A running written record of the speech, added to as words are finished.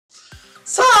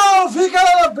Salve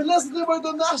galera, beleza? Depois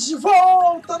do Neste de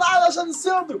volta na área, já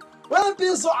iniciando o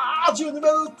episódio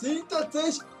número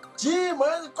 33 de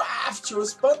Minecraft, o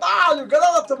espantalho.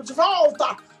 Galera, estamos de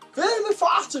volta, firme e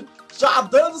forte, já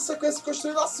dando sequência,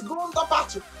 construindo a segunda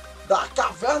parte da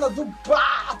Caverna do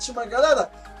Batman,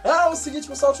 galera. É o seguinte,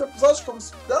 pessoal, último episódio, como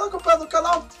se puderam acompanhar no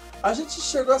canal, a gente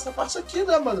chegou a essa parte aqui,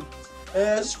 né, mano?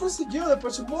 A gente conseguiu,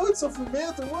 depois de muito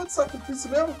sofrimento, muito sacrifício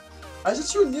mesmo, a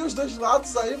gente uniu os dois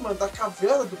lados aí, mano, da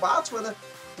caverna do Batman, né?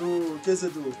 Quer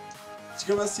dizer,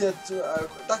 digamos assim,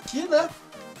 daqui, né?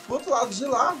 Pro outro lado de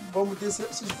lá, vamos descer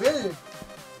pra vocês verem,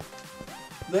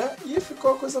 né? E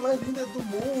ficou a coisa mais linda do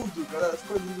mundo, galera.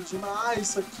 Ficou lindo demais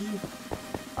isso aqui.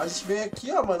 A gente vem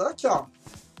aqui, ó, mano, aqui, ó.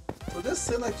 Tô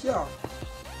descendo aqui, ó.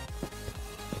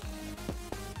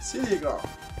 Se liga, ó.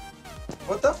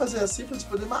 Vou até fazer assim pra gente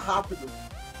poder ir mais rápido.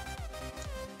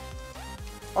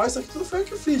 Ó, isso aqui tudo foi o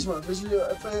que eu fiz, mano.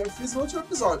 Eu fiz no último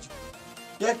episódio.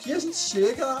 E aqui a gente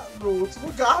chega no outro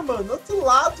lugar, mano. No outro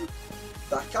lado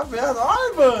da caverna.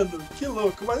 Olha, mano. Que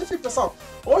louco. Mas enfim, pessoal.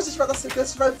 Hoje a gente vai dar sequência. A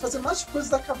gente vai fazer mais coisas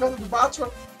da caverna do Batman.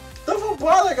 Então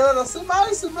vambora, galera. Sem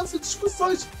menos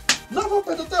discussões. Não vamos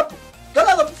perder tempo.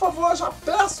 Galera, por favor, eu já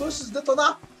peço antes de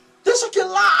detonar. Deixa aquele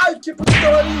like pro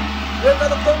canal aí.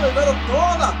 Meu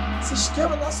garotona. Se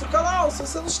inscreva no nosso canal. Se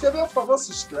você não se inscreveu, por favor,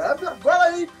 se inscreve agora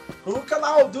aí no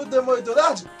canal do Demônio do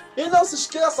Nerd. E não se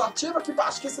esqueça, ativa aqui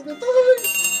embaixo que esse também.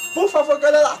 Por favor,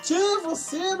 galera, ativa o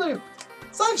sino.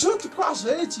 Sai junto com a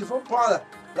gente. Vambora.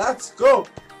 Let's go.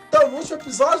 Então, no último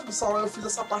episódio, pessoal, eu fiz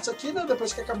essa parte aqui, né?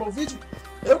 Depois que acabou o vídeo,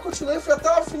 eu continuei, fui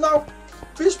até o final.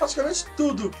 Fiz praticamente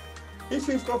tudo.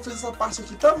 Enfim, eu fiz essa parte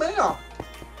aqui também, ó.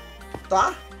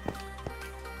 Tá?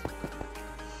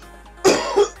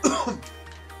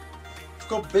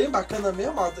 Ficou bem bacana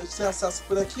mesmo, ó. A gente tem acesso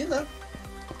por aqui, né?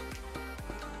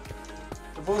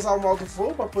 Eu vou usar o modo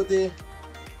voo para poder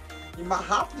ir mais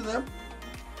rápido, né?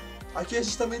 Aqui a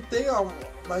gente também tem, ó,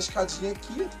 uma escadinha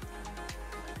aqui.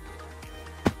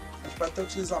 A gente vai até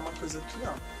utilizar uma coisa aqui,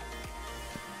 ó.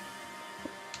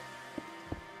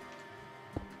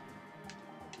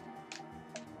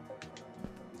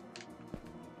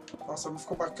 Nossa, não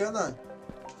ficou bacana?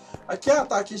 Aqui, ó,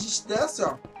 tá. Aqui a gente desce,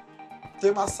 ó. Tem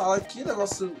uma sala aqui,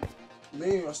 negócio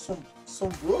meio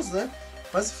assombroso, né?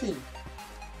 Mas enfim.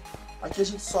 Aqui a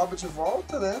gente sobe de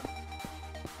volta, né?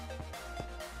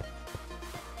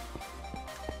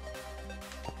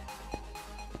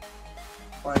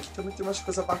 Ó, aqui também tem umas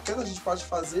coisas bacanas que a gente pode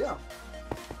fazer, ó.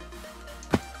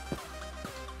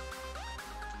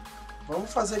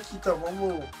 Vamos fazer aqui, então.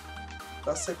 Vamos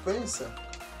dar sequência.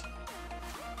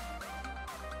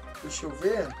 Deixa eu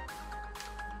ver.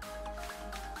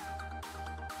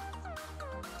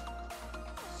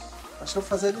 Acho que eu vou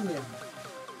fazer ele mesmo.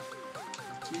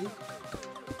 Aqui.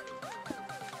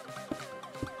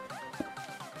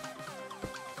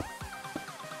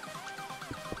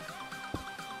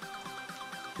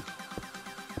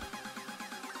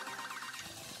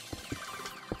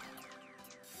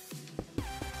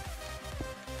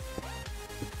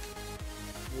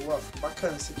 Boa, ficou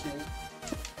bacana esse aqui, hein?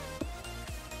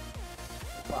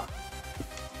 Opa.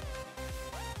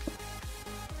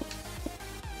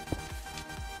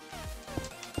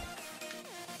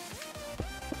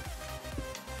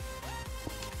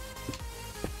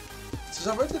 Você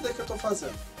já vai entender o que eu tô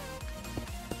fazendo.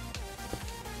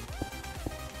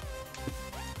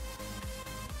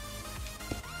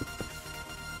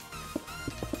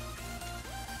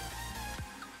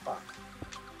 Pá.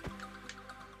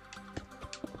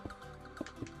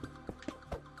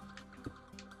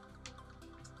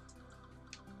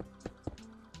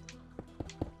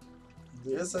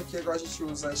 Beleza, aqui agora a gente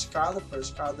usa a escada para a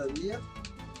escadaria.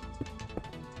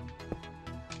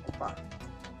 Opa.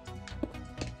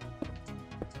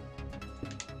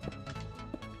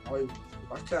 Olha,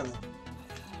 bacana.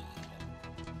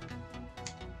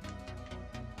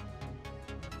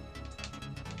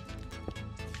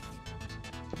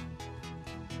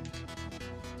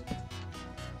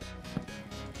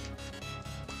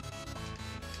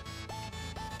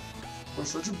 Pô,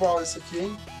 show de bola esse aqui,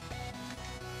 hein?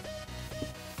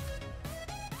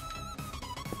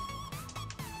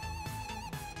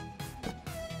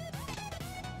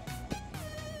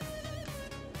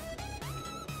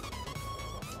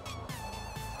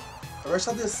 Agora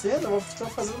está descendo, eu vou estar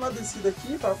fazendo uma descida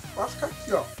aqui para ficar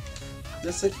aqui, ó.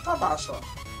 Descer aqui para baixo, ó.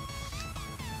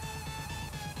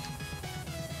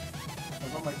 Então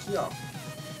vamos aqui, ó.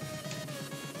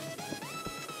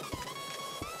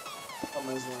 Vou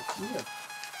mais um aqui, ó.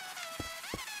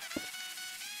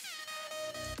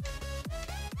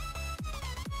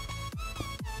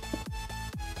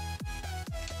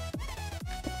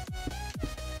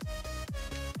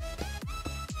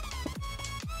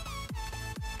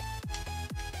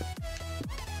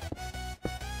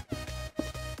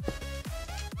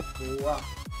 Boa.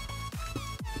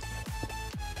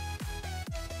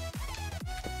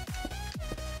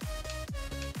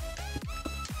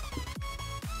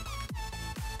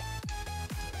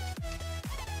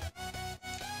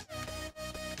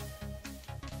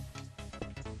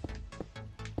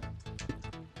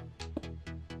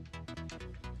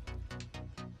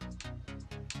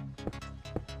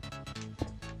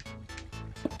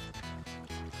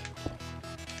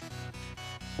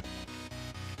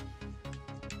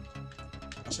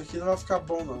 Acho que aqui não vai ficar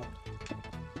bom, não.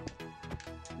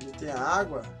 Ele tem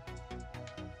água.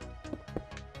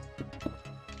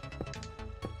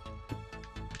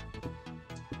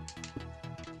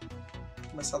 Vou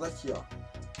começar daqui, ó.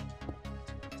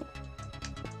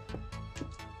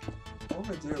 Oh,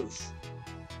 meu Deus.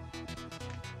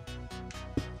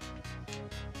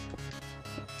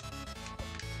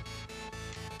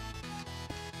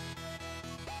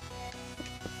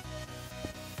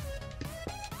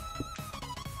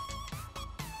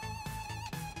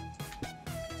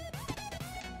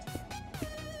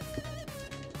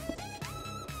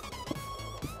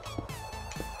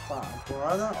 Tá,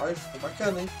 agora, olha, ficou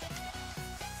bacana, hein?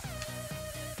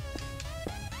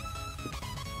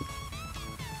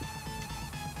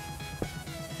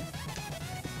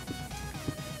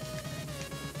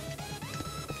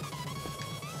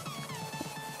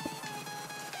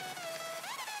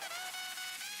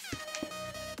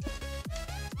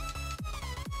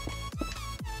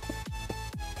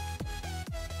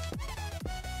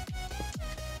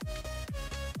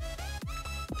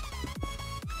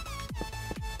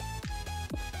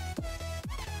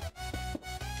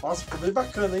 Nossa, ficou bem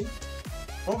bacana, hein?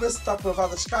 Vamos ver se tá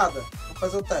aprovada a escada? Vou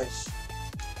fazer o teste.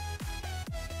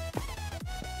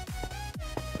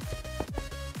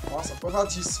 Nossa,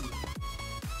 aprovadíssimo.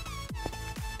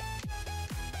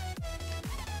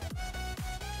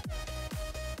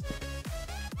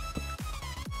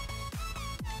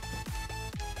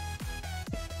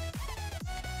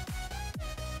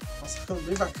 Nossa, ficando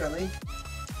bem bacana, hein?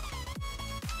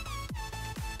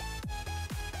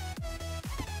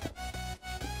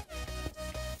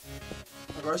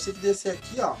 Agora a gente tem que descer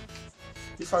aqui, ó,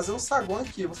 e fazer um saguão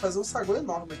aqui. Eu vou fazer um saguão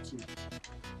enorme aqui.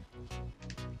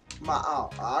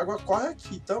 A água corre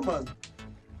aqui, tá, mano?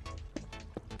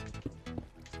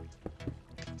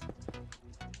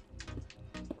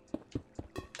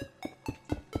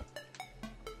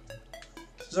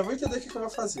 Já vou entender o que eu vou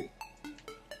fazer.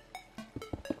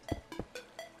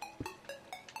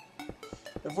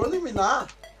 Eu vou iluminar,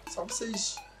 só pra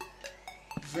vocês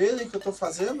verem o que eu tô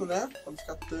fazendo, né? Pra não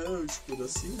ficar tão escuro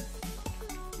assim.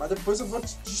 Mas depois eu vou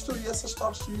destruir essas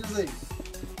tortilhas aí.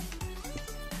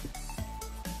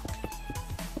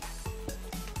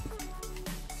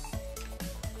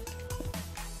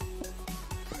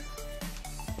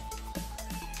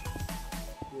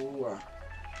 Boa.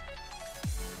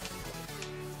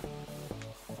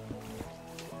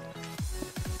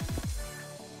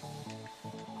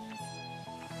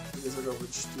 Beleza, agora eu vou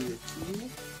destruir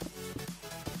aqui.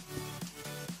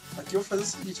 Aqui eu vou fazer o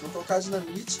seguinte, vou colocar a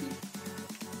dinamite,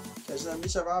 que a dinamite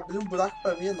já vai abrir um buraco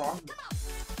pra mim enorme.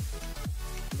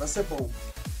 Vai ser bom.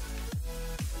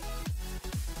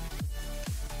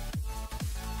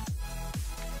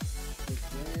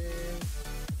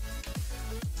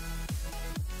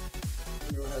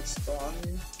 E o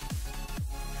redstone.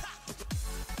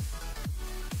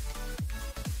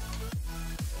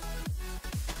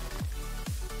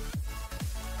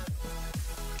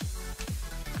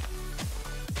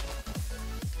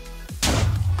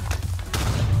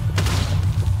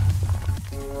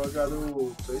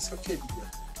 Garoto, esse eu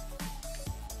queria.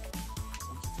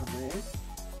 Aqui também.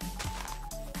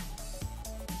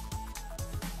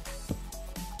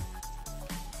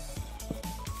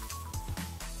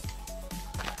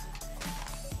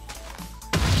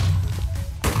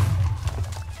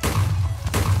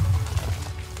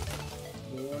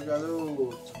 Boa,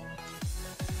 garoto.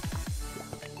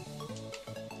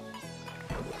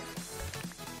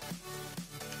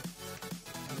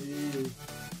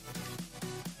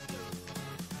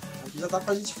 Já dá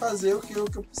pra gente fazer o que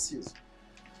eu preciso.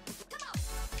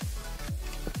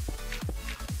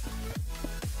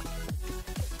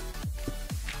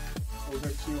 Houve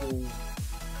aqui uma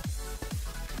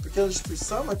pequena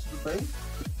destruição, mas tudo bem.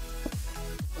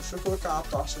 Deixa eu colocar uma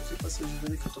tocha aqui pra vocês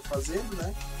verem o que eu tô fazendo,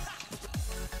 né?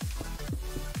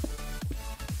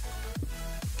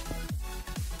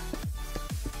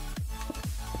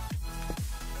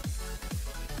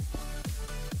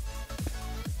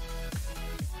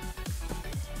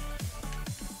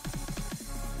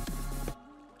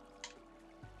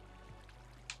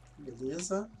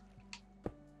 Beleza.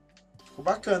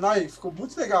 Ficou bacana. Aí, ficou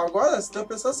muito legal. Agora, você tá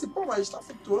pensando assim, pô, mas a gente tá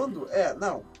flutuando. É,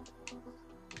 não.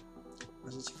 A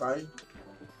gente vai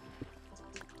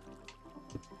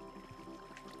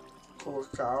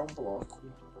colocar um bloco.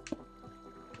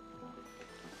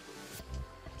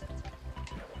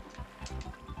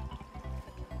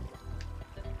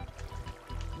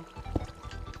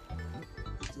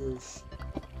 Meu Deus.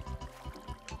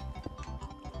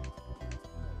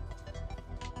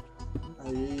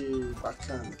 Aí,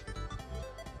 bacana.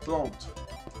 Pronto.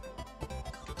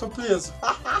 Tô preso.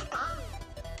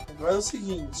 Agora é o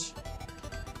seguinte.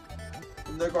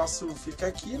 O negócio fica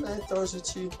aqui, né? Então a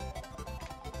gente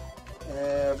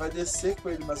vai descer com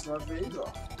ele mais uma vez, ó.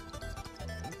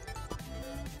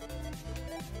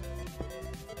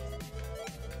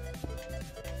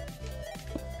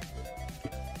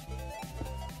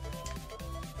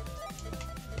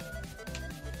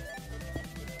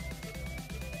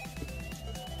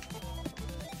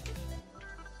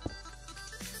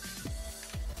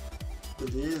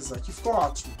 Beleza, aqui ficou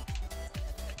ótimo.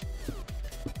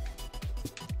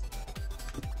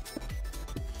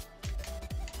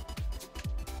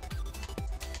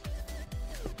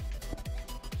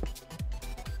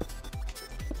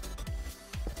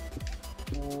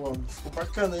 Boa, ficou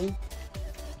bacana, hein?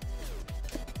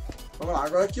 Vamos lá,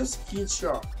 agora aqui é o seguinte,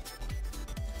 ó.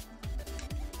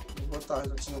 Vou botar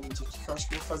relativamente aqui que eu acho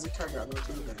que eu vou fazer cagada, mas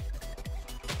tudo bem.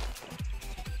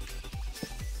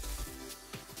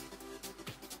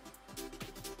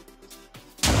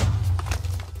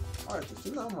 Olha, tem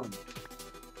que não, mano.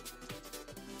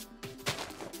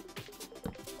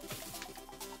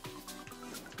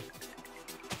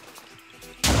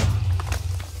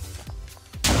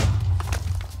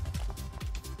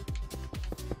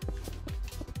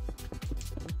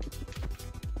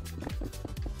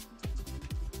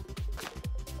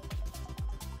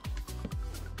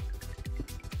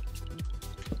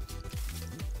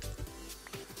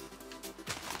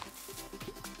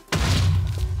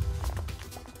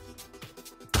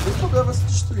 O problema vai se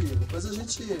destruir, depois a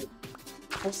gente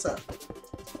conserta.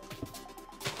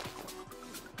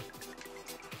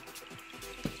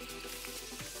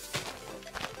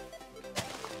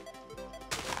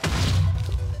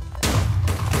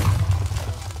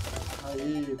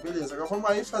 Aí, beleza, agora vamos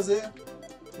aí fazer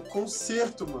o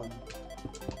conserto, mano.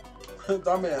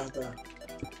 Da merda.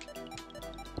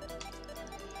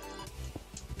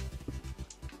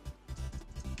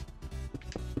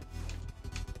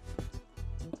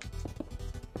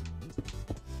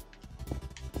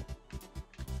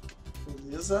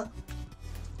 Beleza.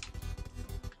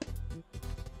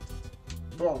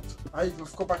 Pronto. Aí,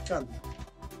 ficou bacana.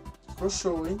 Ficou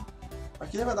show, hein?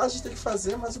 Aqui, na verdade, a gente tem que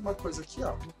fazer mais uma coisa aqui,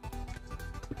 ó.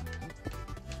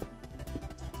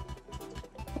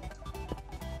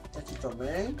 Aqui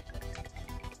também.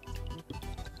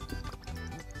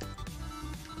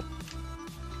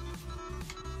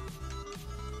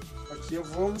 Aqui eu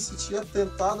vou me sentir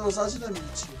tentado a usar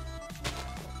dinamite.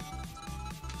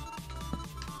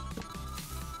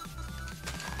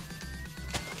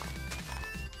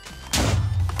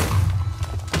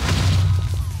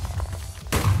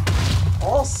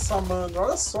 Nossa, mano,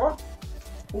 olha só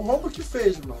o rombo que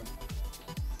fez, mano.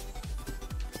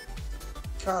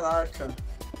 Caraca.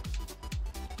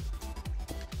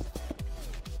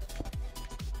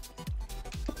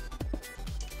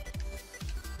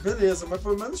 Beleza, mas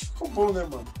pelo menos ficou bom, né,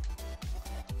 mano?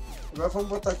 Agora vamos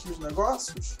botar aqui os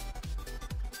negócios.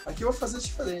 Aqui eu vou fazer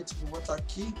diferente. Vou botar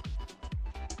aqui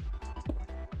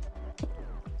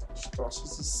os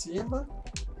troços em cima.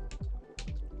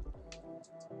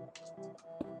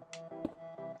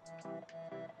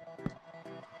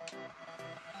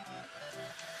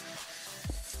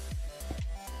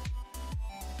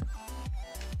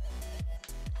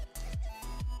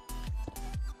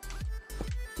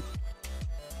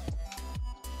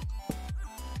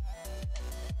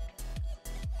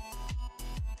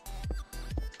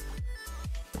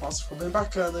 Nossa, ficou bem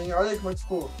bacana, hein? Olha aí como é que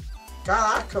ficou.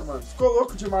 Caraca, mano. Ficou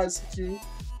louco demais isso aqui, hein?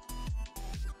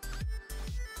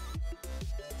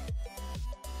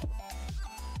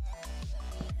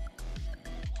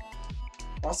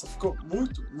 Nossa, ficou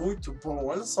muito, muito bom.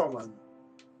 Olha só, mano.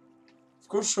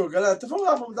 Ficou show, galera. Então vamos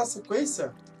lá, vamos dar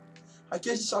sequência. Aqui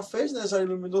a gente já fez, né? Já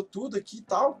iluminou tudo aqui e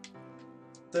tal.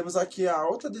 Temos aqui a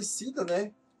outra descida,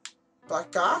 né? Pra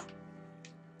cá.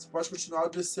 Você pode continuar a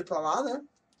descer pra lá, né?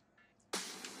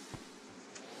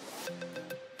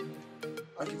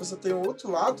 Aqui você tem o outro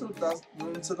lado,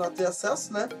 onde você não tem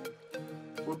acesso, né?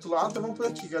 O outro lado, então vamos por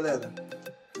aqui, galera.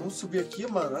 Vamos subir aqui,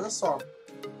 mano, olha só.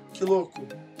 Que louco.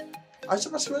 A gente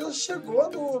praticamente já chegou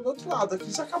no outro lado,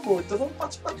 aqui já acabou. Então vamos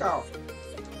partir pra cá, ó.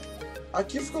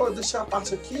 Aqui ficou, eu deixei a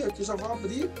parte aqui, eu já vou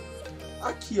abrir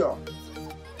aqui, ó.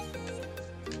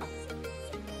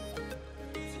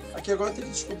 Aqui agora tem que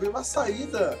descobrir uma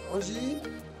saída, onde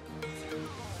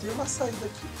tem uma saída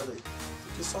aqui, peraí.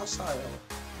 Tem que só achar ela.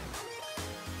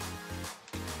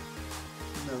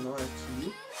 Não, não é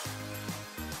aqui.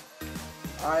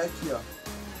 Ah, é aqui, ó.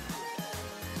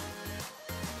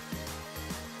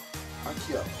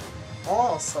 Aqui, ó.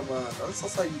 Nossa, mano, olha essa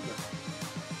saída.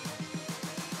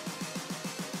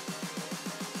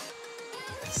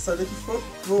 Essa saída aqui ficou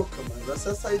louca, mano. Essa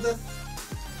é a saída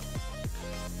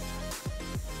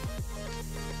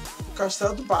do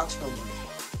castelo do Batman, mano.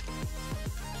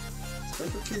 Se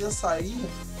bem que eu queria sair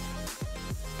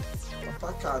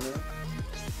pra cá, né?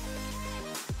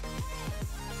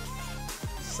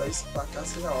 Se saísse pra cá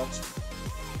seria ótimo.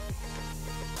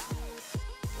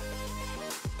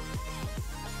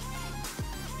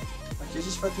 Aqui a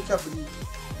gente vai ter que abrir.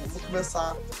 Vamos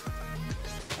começar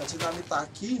a dinamitar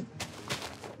aqui.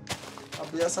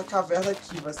 Abrir essa caverna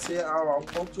aqui. Vai ser o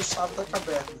ponto-chave da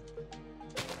caverna.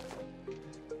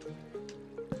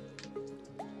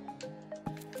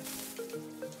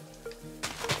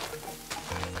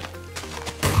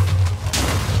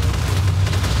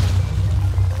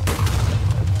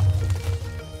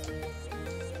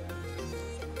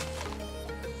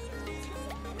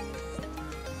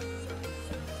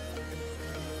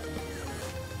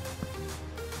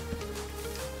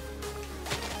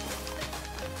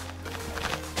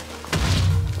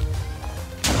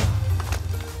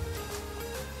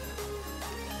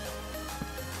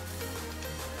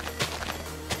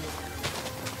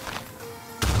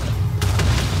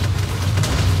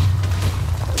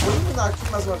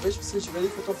 Aqui mais uma vez para vocês verem o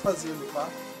que eu estou fazendo, tá?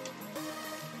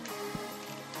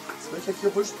 Se bem que aqui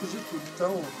eu vou explodir tudo,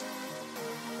 então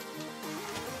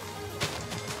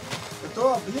eu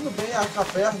estou abrindo bem a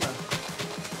caverna,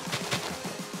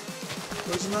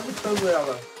 estou dinamitando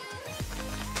ela.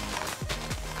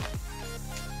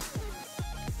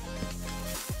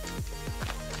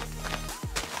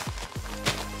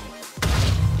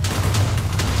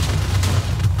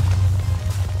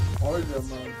 Olha,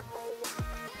 mano.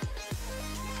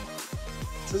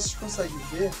 Não sei se vocês conseguem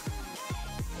ver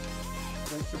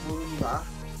como é que eu vou iluminar.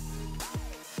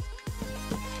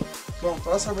 Pronto,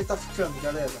 olha só como é que tá ficando,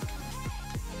 galera.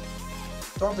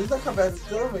 Tô abrindo a caverna,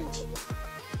 literalmente.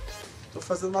 Tô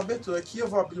fazendo uma abertura aqui, eu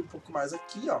vou abrir um pouco mais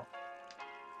aqui, ó.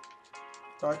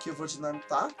 Então aqui eu vou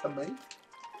dinamitar também.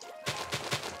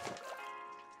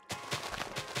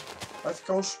 Vai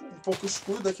ficar um pouco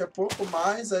escuro daqui a pouco,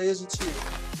 mas aí a gente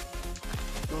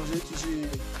dá um jeito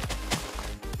de...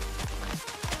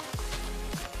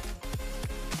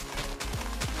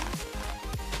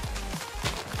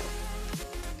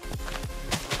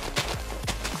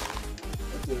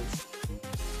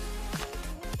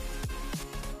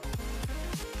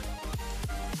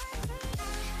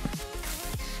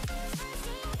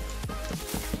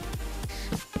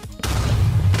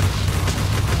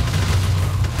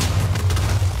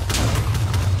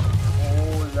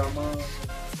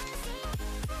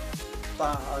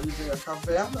 Tá, ali vem a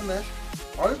caverna, né?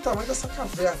 Olha o tamanho dessa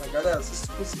caverna, galera. Vocês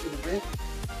conseguiram ver?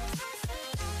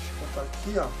 Vou botar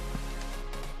aqui, ó.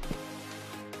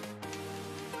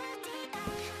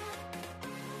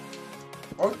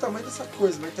 Olha o tamanho dessa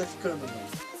coisa, como é que tá ficando, mano.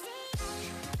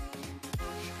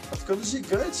 Tá ficando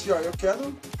gigante, ó. Eu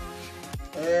quero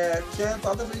que a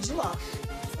entrada venha de lá.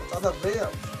 A entrada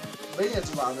venha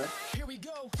de lá, né?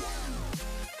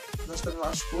 Nós temos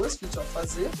as coisas que a gente vai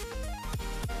fazer.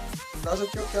 Na verdade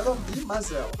aqui eu quero abrir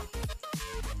mais ela,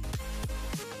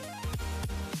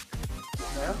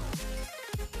 né?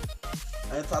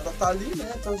 A entrada tá ali,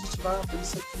 né? Então a gente vai abrir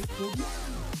isso aqui tudo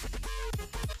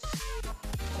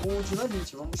com o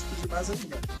dinamite. Vamos explodir mais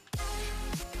ainda.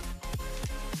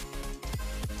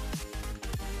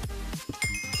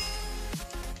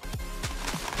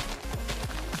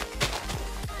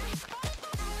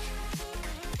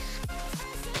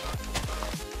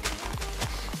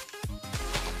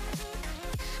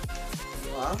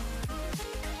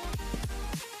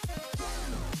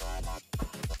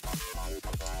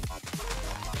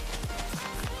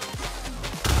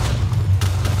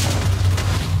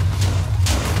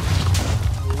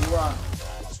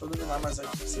 Deixa eu iluminar mais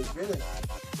aqui pra vocês verem.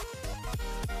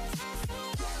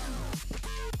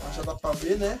 Mas já dá pra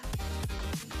ver, né?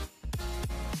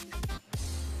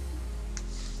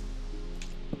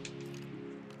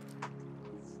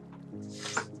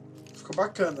 Ficou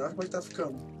bacana, olha como é que tá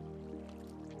ficando.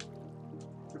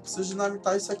 Eu preciso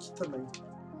dinamitar isso aqui também.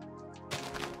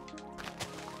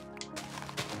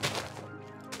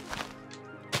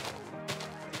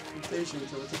 Não tem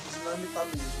jeito, eu vou ter que dinamitar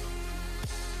mesmo.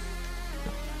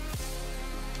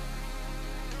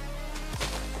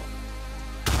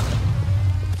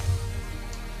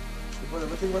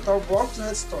 ter que botar o bloco de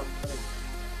redstone. Peraí.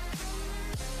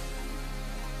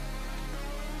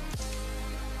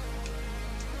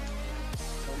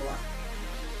 Vamos lá.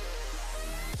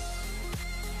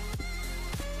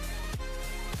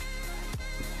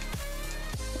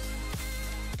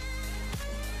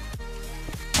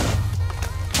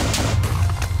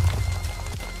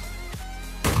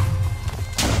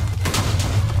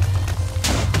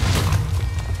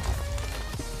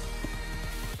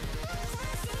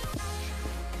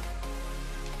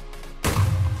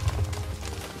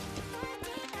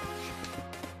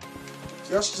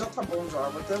 Eu acho que já tá bom já.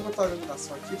 Vou até botar a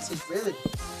iluminação aqui pra vocês verem.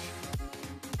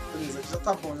 Beleza, aqui já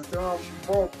tá bom. Já tem uma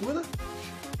boa altura.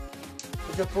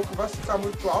 Daqui a pouco vai ficar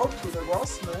muito alto o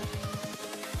negócio, né?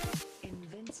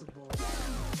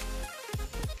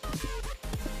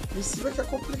 Em cima que é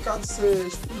complicado você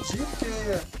explodir,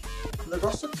 porque o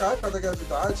negócio cai para da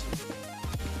gravidade.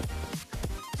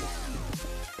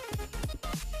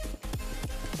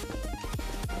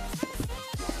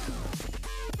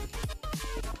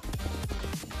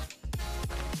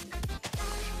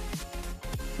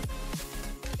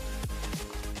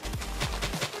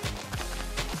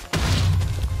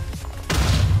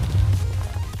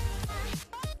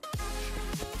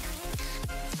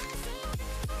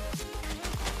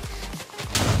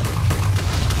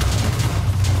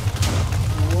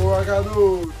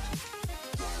 Garoto,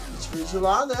 a gente veio de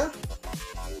lá, né?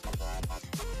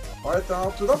 Olha, tá uma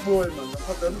altura boa, mano.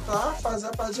 Tá dando pra fazer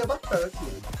a paradinha bacana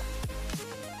aqui.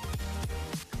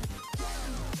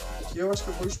 Aqui eu acho que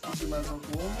eu vou explodir mais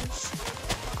alguns.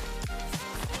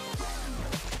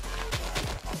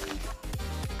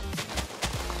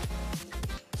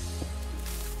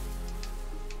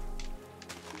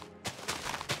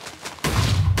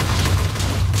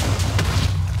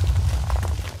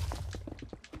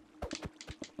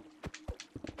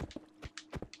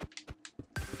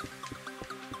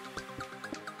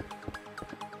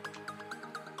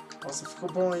 Nossa,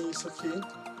 ficou bom isso aqui, hein?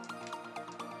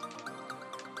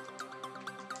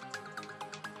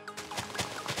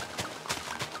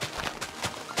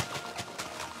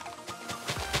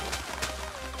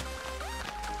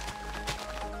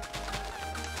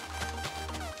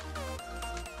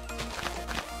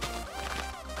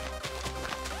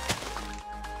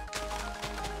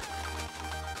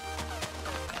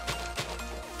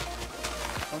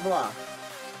 Vamos lá.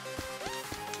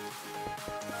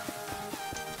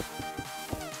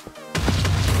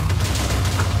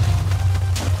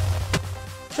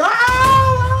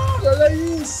 Olha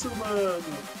isso,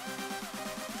 mano!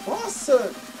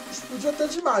 Nossa! Explodiu até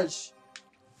demais!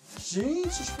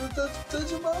 Gente, explodiu até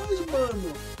demais,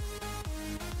 mano!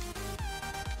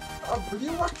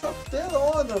 Abriu uma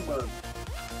craterona, mano!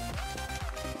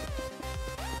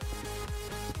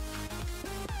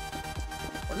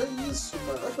 Olha isso,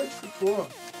 mano! Olha como é que ficou!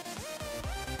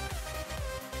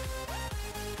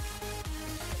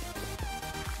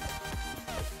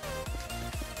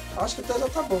 Acho que até já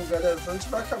tá bom, galera. Então a gente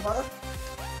vai acabar...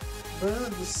 Mano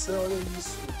do céu, olha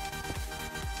isso.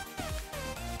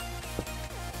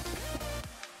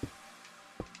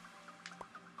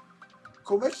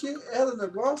 Como é que era o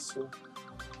negócio?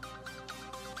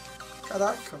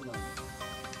 Caraca, mano.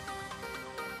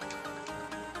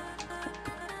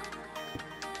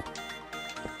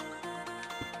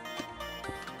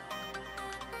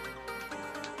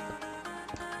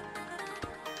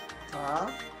 Tá.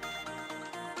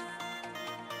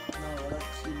 Não, era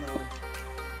aqui não.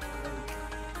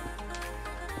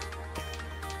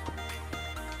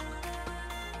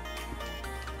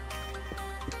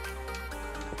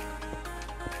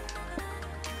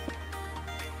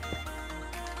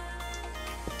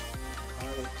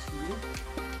 Olha aqui.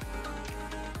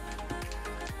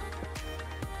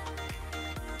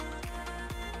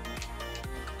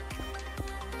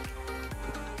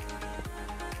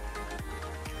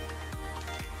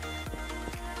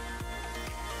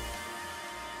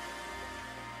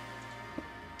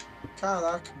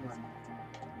 Caraca, mano.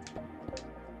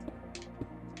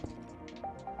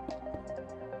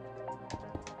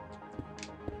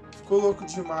 Ficou louco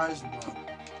demais, mano.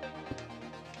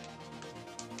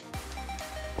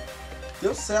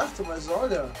 Deu certo, mas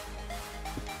olha...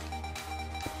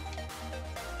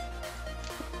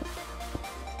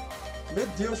 Meu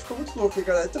Deus, ficou muito louco aí,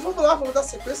 galera. Então vamos lá, vamos dar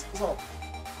sequência, pessoal.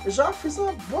 Eu já fiz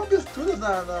uma boa abertura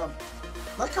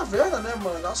na caverna, né,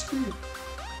 mano? Acho que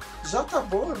já tá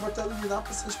bom. Eu vou até iluminar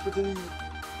pra vocês poderem...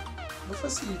 Vou fazer o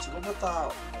seguinte, eu vou botar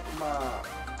uma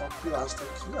pilastra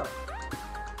aqui, ó.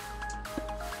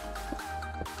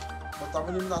 Botar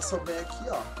uma iluminação bem aqui,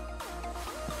 ó.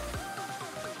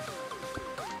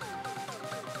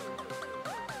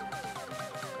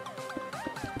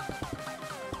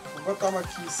 Vou botar uma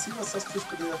aqui em cima, só se vocês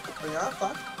puderem acompanhar,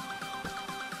 tá?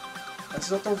 Aí vocês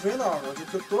já estão vendo, ó, onde é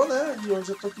que eu tô, né? E onde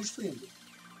eu tô construindo.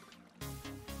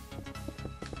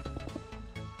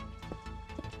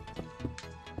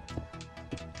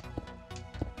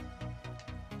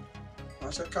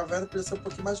 Acho que a caverna precisa ser um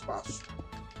pouquinho mais baixo.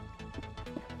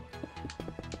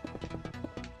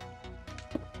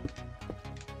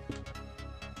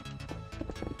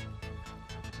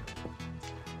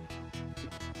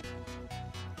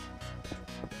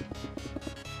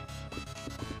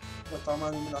 Vou botar uma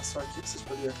iluminação aqui para vocês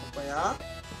poderem acompanhar.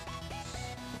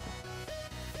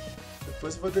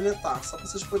 Depois eu vou deletar, só para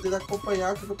vocês poderem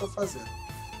acompanhar o que eu estou fazendo.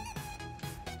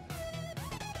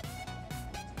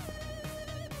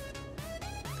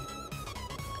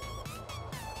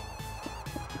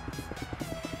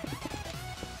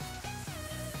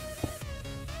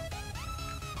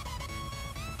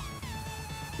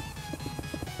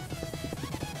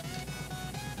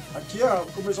 Aqui, ó,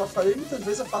 como eu já falei, muitas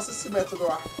vezes eu faço esse método,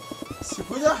 ó.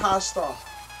 Segura e arrasta, ó.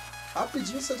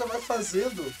 Rapidinho você já vai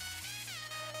fazendo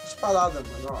as paradas,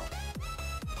 mano, ó.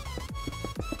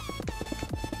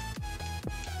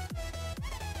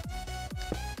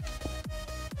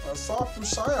 É só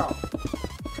puxar e ó.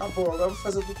 Acabou, agora eu vou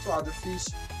fazer do outro lado. Eu fiz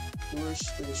 2,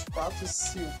 3, 4,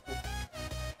 5.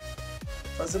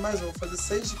 Vou fazer mais um, vou fazer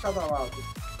 6 de cada lado.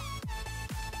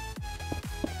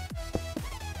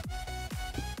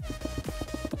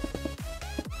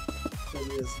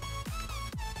 Beleza.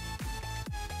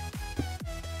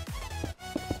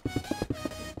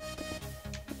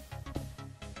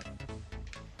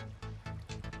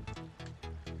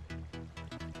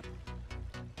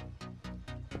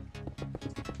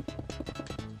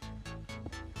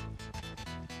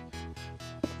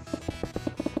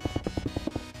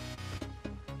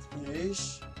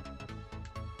 Três.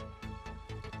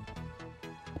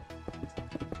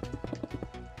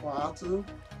 4.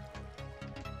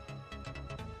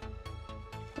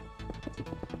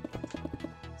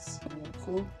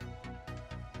 5.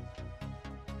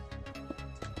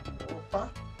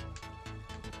 Opa.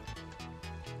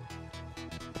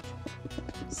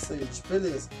 6.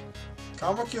 Beleza.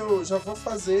 Calma que eu já vou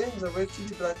fazer, já vou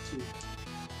equilibrar aqui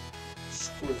as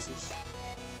coisas.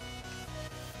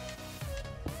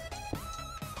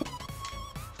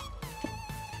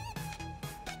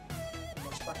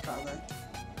 Mais pra cá, né?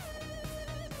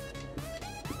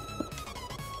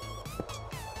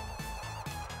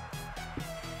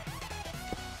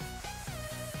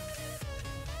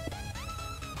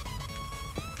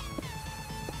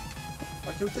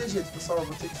 Aqui não tem jeito, pessoal. Eu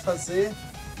vou ter que fazer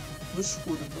no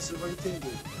escuro, vocês vão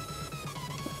entender.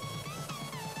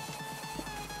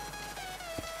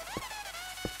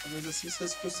 Talvez assim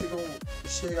vocês consigam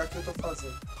enxergar o que eu estou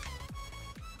fazendo.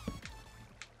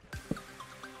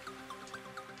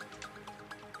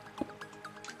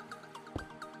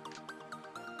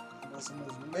 Mais ou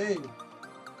menos no meio.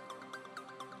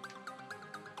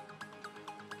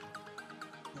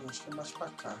 Não, acho que é mais pra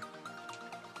cá.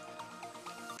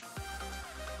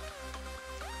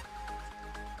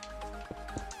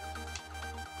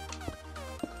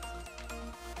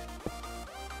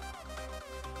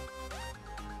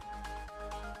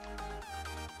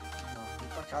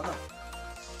 Cá não.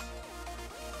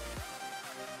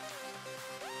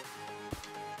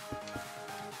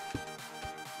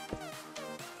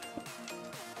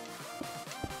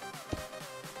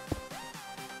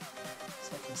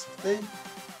 Só que acertei.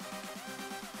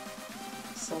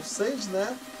 São 6,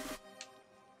 né?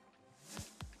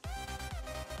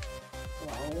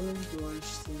 Lá, 1,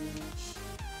 2, 3.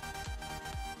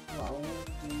 Lá, 1,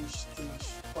 2, 3,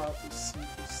 4, 5,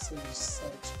 6,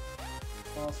 7.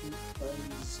 9, 10,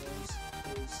 11,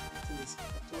 12, 13,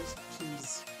 14,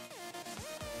 15.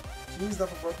 15 dá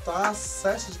pra botar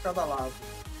 7 de cada lado.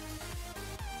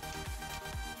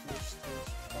 2, 3,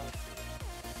 4.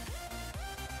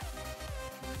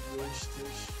 2, 3,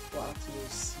 4,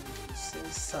 5,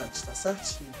 6, 7. Tá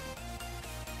certinho.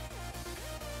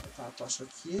 Vou botar a tocha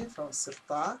aqui pra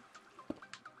acertar.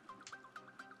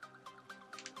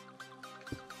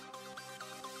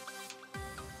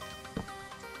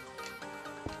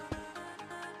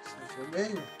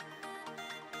 Meio.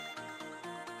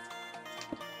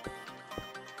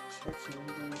 Deixa eu aqui. 1,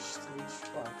 2, 3,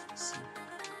 4, 5,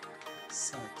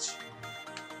 7.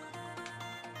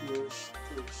 2,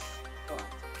 3, 4,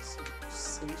 5,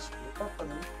 6. Opa,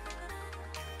 parei.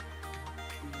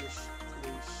 2,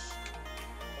 3,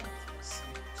 4, 5,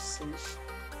 6.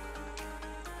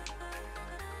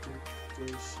 1,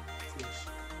 2, 3,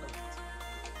 4.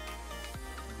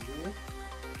 Cadê?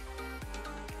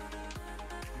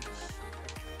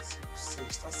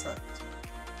 Tá certo.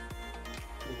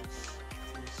 2,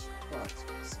 3,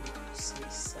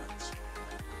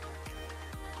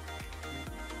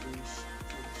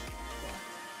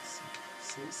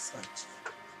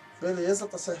 Beleza,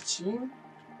 tá certinho.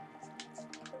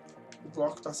 O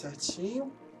bloco tá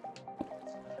certinho.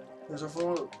 Eu já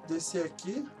vou descer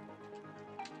aqui.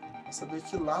 Pra saber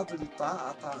que lado ele tá.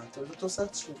 Ah, tá. Então eu já tô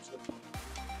certinho aqui.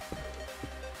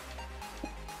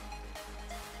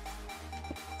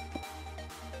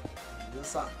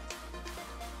 Beleza.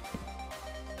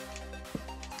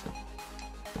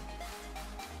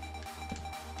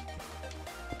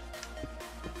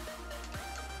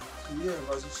 Aqui,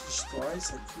 agora a gente destrói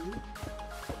isso aqui.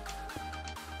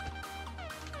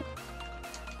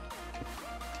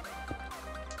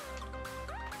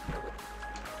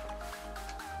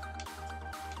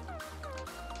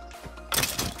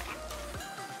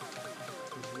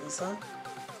 Beleza.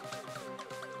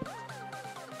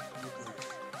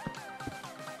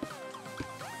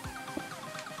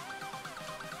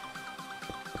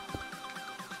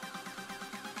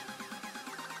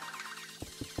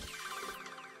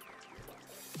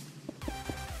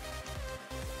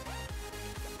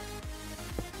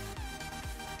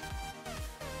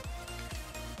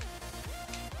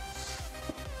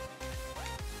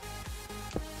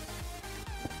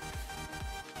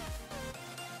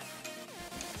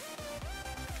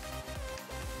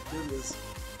 Beleza.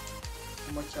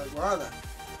 Vamos aqui agora.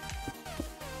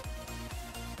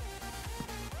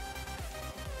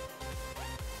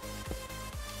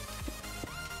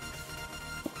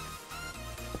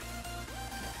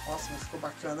 Nossa, mas ficou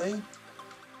bacana, hein?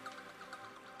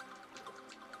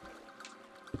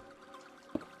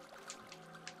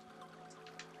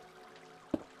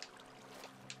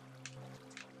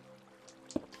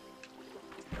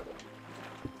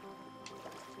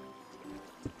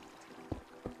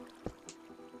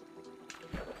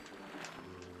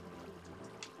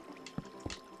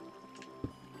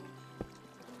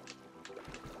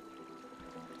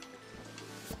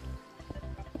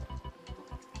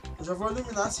 Eu já vou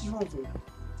iluminar, vocês vão ver.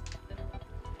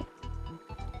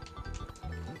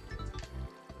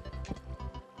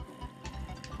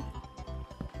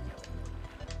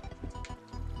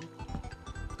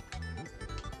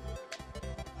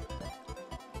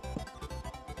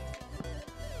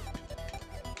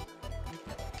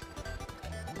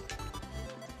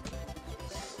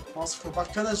 Nossa, ficou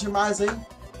bacana demais, hein?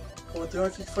 Pô, tem um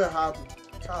aqui que foi errado.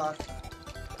 Caraca.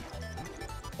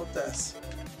 Acontece.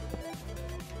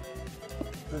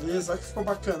 Beleza, olha que ficou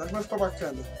bacana, olha como ficou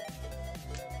bacana.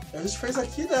 A gente fez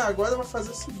aqui, né? Agora eu vou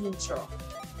fazer o seguinte, ó.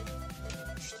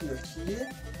 Destruir aqui.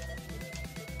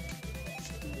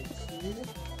 Destruir aqui.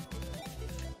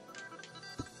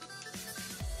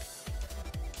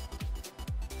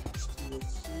 Destruir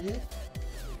aqui.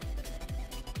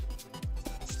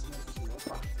 Destruir aqui,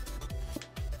 opa.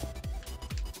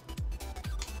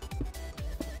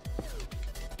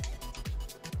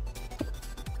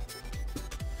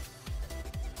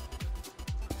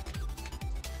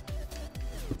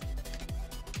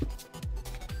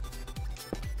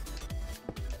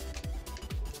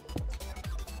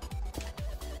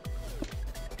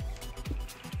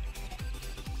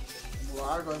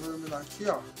 Agora eu vou iluminar aqui,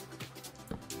 ó.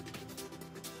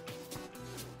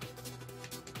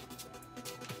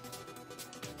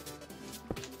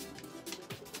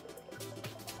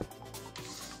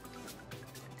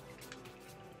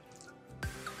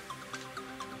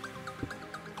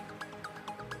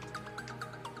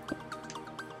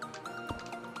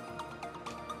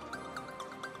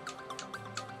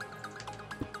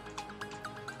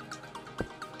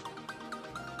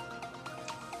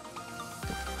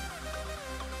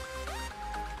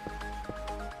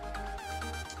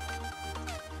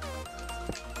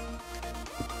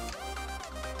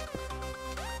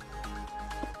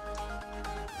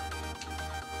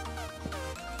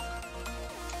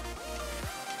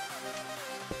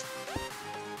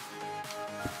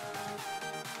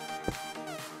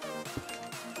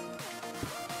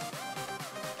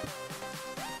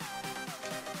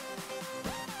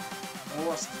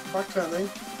 Nossa, que bacana, hein?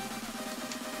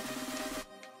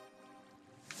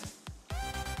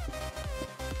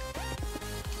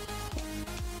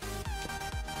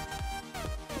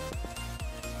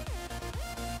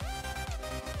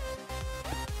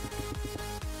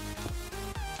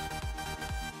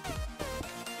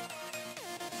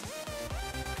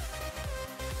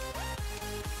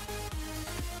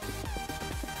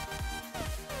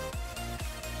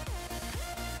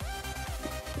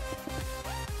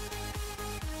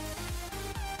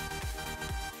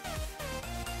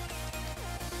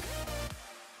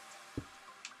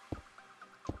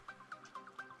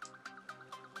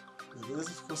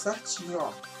 Beleza? Ficou certinho,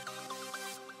 ó.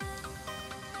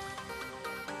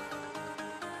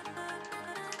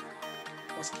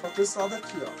 Nossa, faltou esse lado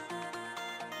aqui, ó.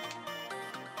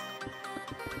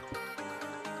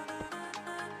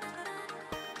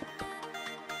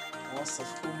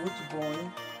 bom,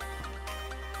 hein?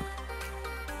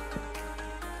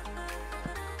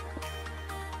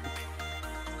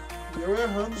 E eu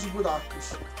errando os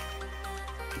buracos.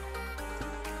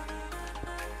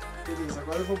 Beleza,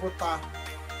 agora eu vou botar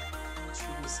a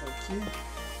distribuição aqui.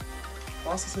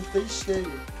 Nossa, acertei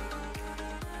cheio.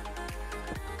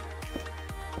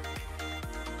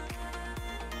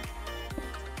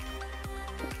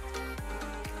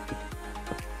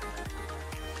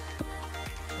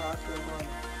 Caraca, mano.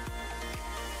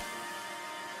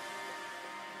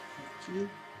 Aqui.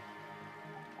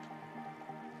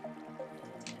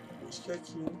 Acho que é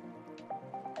aqui, hein?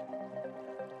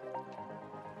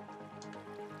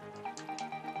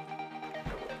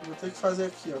 Vou ter que fazer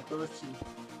aqui, ó, por aqui.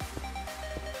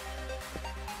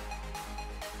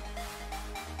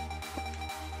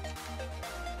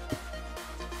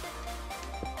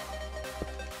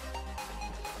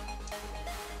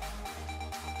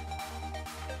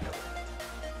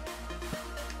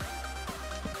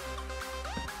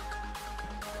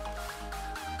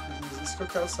 Beleza, isso que eu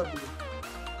quero saber.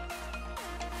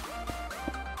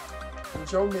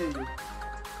 Onde é o meio?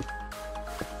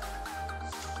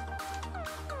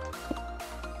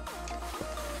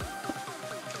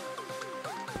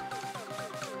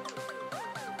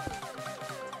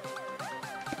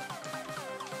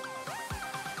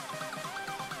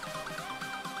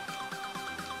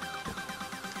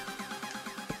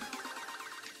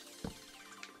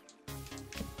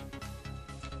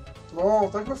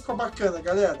 Pronto, olha que vai ficar bacana,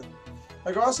 galera. O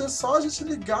negócio é só a gente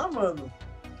ligar, mano,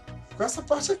 com essa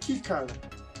parte aqui, cara.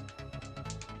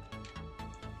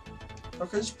 É o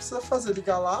que a gente precisa fazer,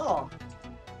 ligar lá, ó.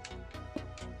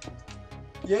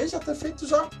 E aí já ter feito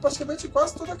já praticamente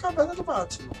quase toda a caverna do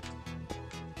Batman.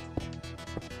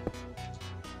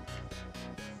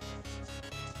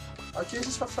 Aqui a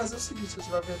gente vai fazer o seguinte, a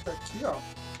gente vai vir até aqui, ó.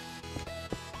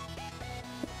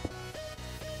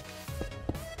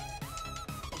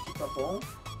 Aqui tá bom.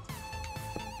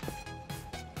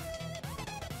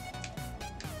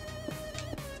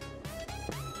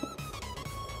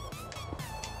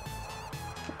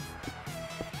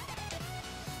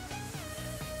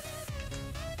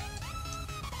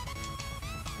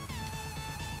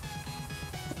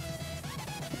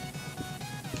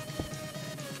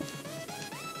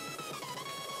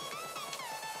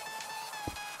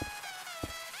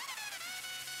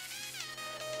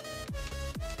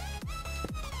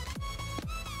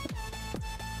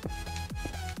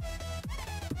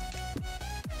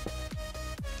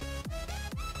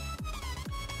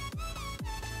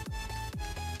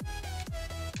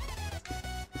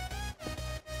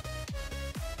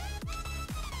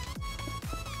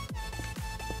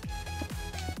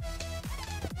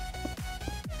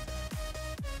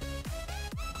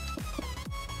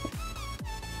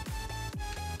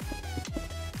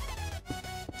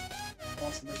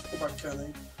 Nossa, mas ficou bacana,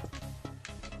 hein?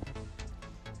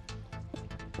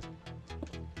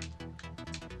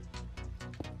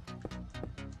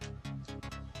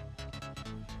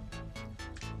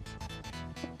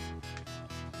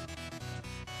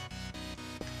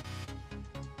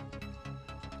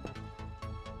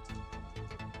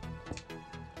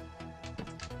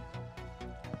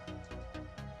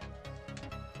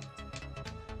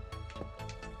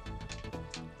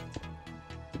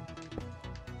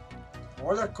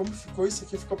 Olha como ficou isso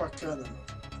aqui, ficou bacana.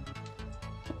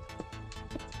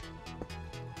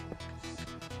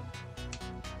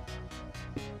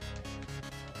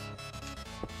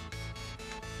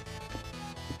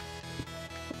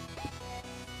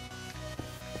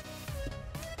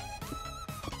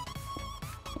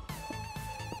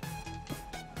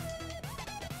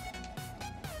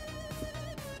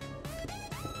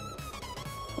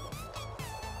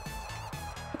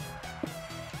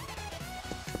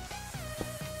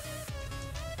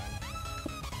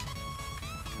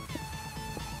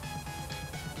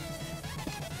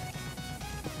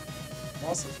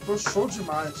 Nossa, ficou show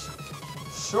demais.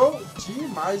 Show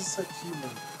demais isso aqui,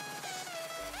 mano.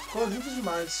 Ficou lindo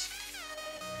demais.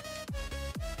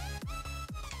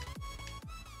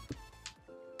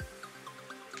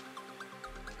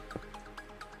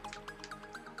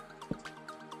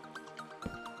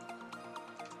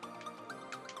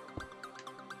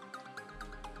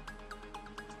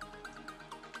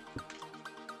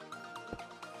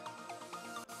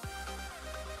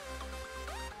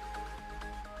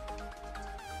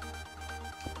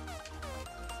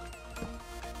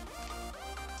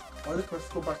 Olha como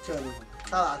ficou bacana, mano.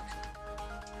 Caraca.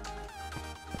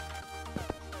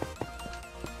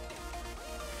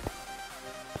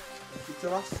 Aqui tem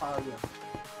uma falha.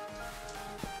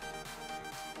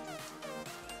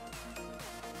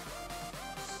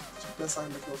 Deixa eu pensar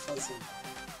como é que eu vou fazer.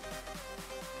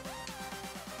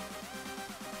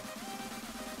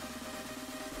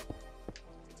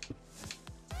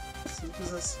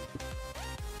 fiz assim.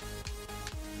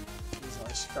 Fiz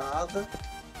uma escada.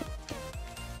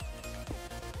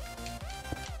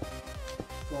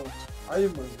 Pronto. Aí,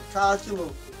 mano. Cara, que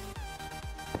louco.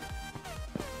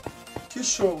 Que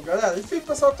show, galera. Enfim,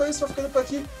 pessoal, então é isso. Vai ficando por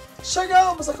aqui.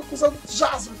 Chegamos à conclusão do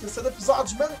 23º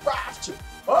episódio de Minecraft.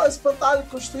 Ó, espantalho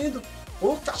construindo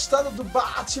o castelo do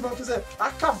Batman. Quer dizer,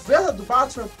 a caverna do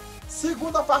Batman.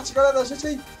 Segunda parte, galera. A gente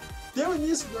aí deu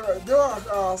início, deu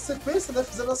a sequência, né?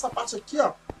 Fizemos essa parte aqui,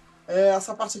 ó.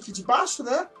 Essa parte aqui de baixo,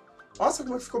 né? Nossa,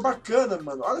 como ficou bacana,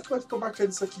 mano. Olha como ficou bacana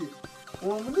isso aqui.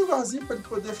 Um lugarzinho para ele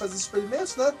poder fazer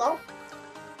experimentos, né, tal.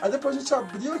 Aí depois a gente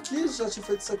abriu aqui, já tinha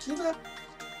feito isso aqui, né?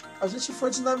 A gente foi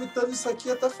dinamitando isso aqui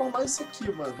até formar isso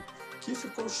aqui, mano. Que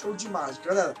ficou show demais,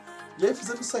 galera. E aí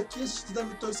fizemos isso aqui, a gente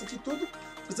dinamitou isso aqui tudo.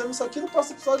 Fizemos isso aqui, no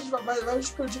próximo episódio a gente vai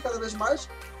explodir cada vez mais.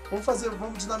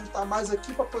 Vamos dinamitar mais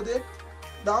aqui para poder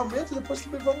dar aumento. E depois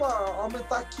também vamos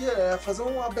aumentar aqui, fazer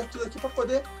uma abertura aqui para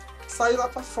poder sair lá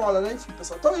para fora, né? Enfim,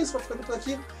 pessoal. Então é isso, vai ficando por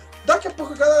aqui. Daqui a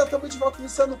pouco, galera, estamos de volta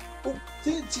iniciando o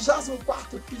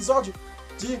 34º episódio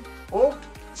de O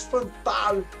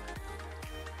Espantalho.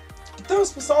 Então é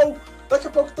isso, pessoal. Daqui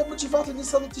a pouco estamos de volta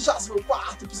iniciando o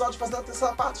 34º episódio, fazendo a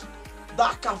terceira parte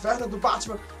da Caverna do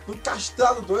Batman, no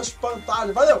Castelo do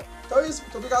Espantalho. Valeu! Então é isso,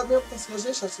 muito obrigado mesmo por ter seguido a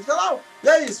gente nesse canal. E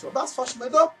é isso, um abraço forte,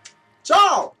 Mendô.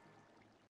 Tchau!